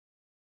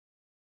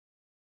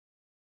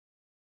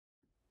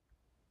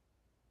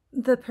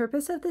The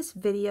purpose of this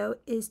video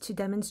is to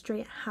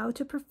demonstrate how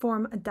to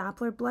perform a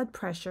Doppler blood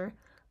pressure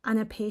on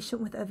a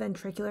patient with a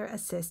ventricular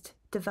assist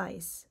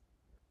device.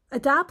 A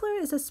Doppler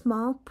is a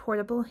small,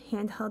 portable,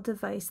 handheld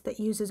device that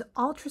uses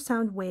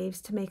ultrasound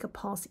waves to make a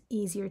pulse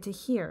easier to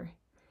hear.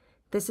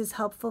 This is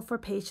helpful for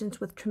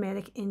patients with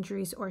traumatic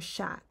injuries or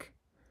shock.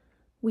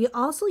 We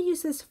also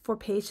use this for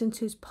patients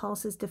whose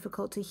pulse is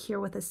difficult to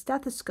hear with a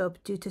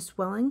stethoscope due to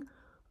swelling,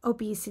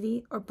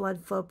 obesity, or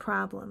blood flow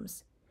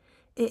problems.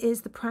 It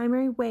is the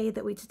primary way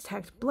that we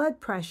detect blood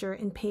pressure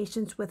in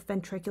patients with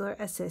ventricular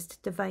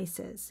assist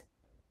devices.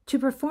 To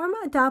perform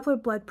a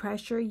Doppler blood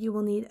pressure, you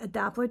will need a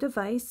Doppler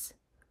device,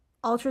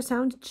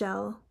 ultrasound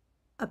gel,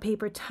 a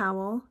paper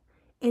towel,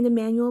 and a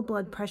manual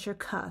blood pressure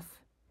cuff.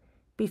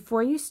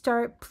 Before you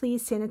start,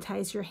 please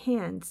sanitize your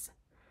hands.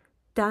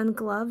 Don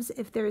gloves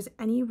if there is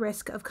any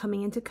risk of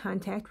coming into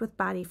contact with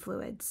body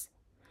fluids.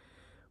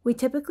 We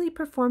typically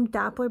perform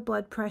Doppler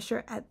blood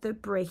pressure at the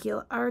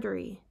brachial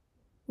artery.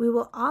 We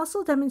will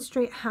also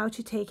demonstrate how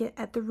to take it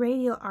at the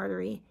radial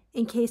artery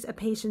in case a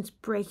patient's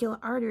brachial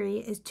artery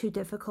is too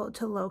difficult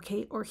to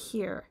locate or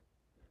hear.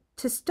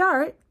 To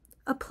start,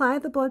 apply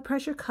the blood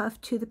pressure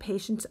cuff to the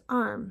patient's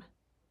arm.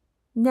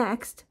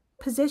 Next,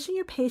 position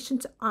your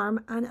patient's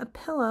arm on a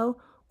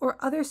pillow or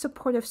other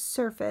supportive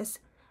surface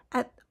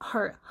at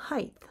heart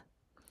height.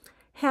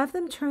 Have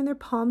them turn their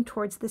palm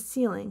towards the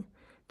ceiling,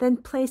 then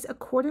place a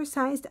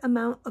quarter-sized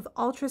amount of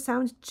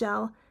ultrasound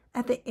gel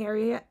at the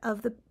area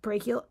of the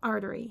brachial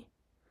artery.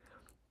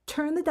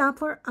 Turn the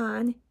Doppler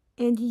on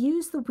and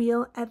use the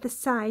wheel at the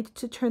side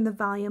to turn the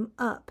volume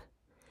up.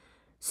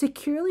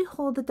 Securely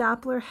hold the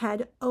Doppler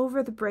head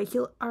over the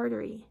brachial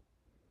artery.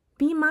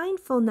 Be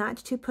mindful not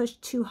to push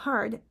too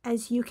hard,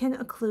 as you can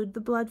occlude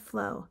the blood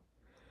flow.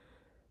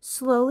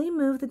 Slowly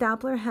move the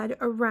Doppler head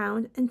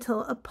around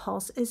until a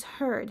pulse is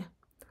heard.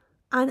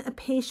 On a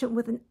patient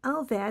with an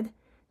LVAD,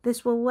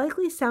 this will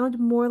likely sound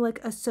more like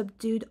a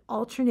subdued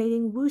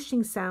alternating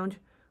whooshing sound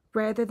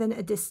rather than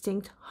a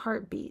distinct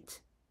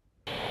heartbeat.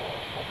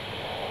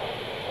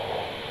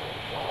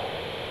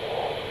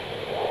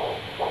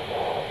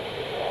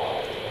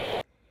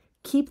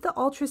 Keep the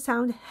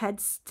ultrasound head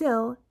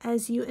still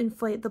as you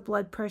inflate the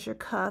blood pressure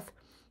cuff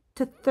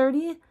to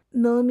 30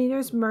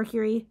 millimeters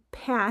mercury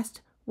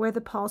past where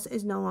the pulse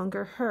is no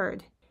longer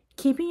heard.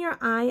 Keeping your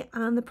eye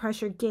on the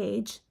pressure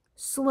gauge,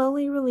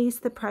 slowly release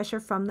the pressure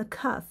from the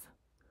cuff.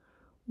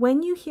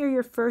 When you hear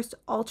your first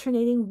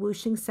alternating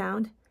whooshing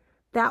sound,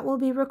 that will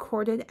be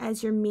recorded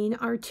as your mean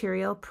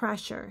arterial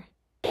pressure.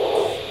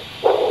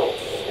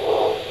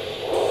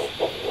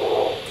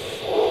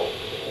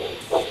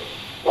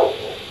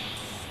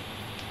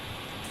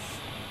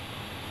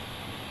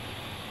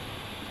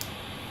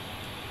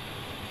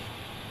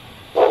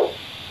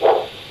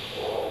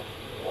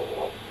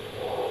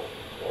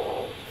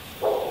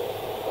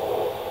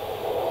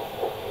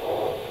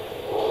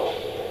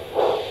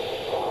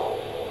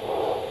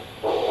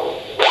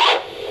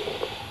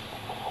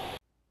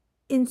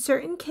 In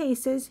certain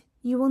cases,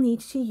 you will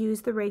need to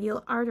use the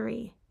radial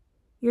artery.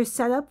 Your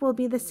setup will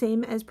be the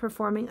same as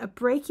performing a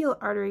brachial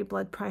artery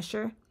blood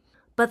pressure,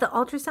 but the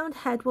ultrasound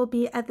head will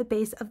be at the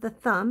base of the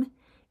thumb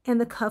and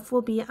the cuff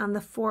will be on the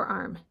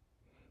forearm.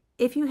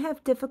 If you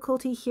have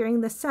difficulty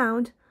hearing the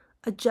sound,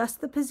 adjust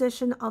the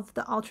position of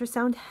the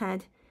ultrasound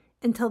head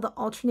until the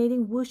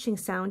alternating whooshing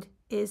sound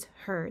is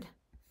heard.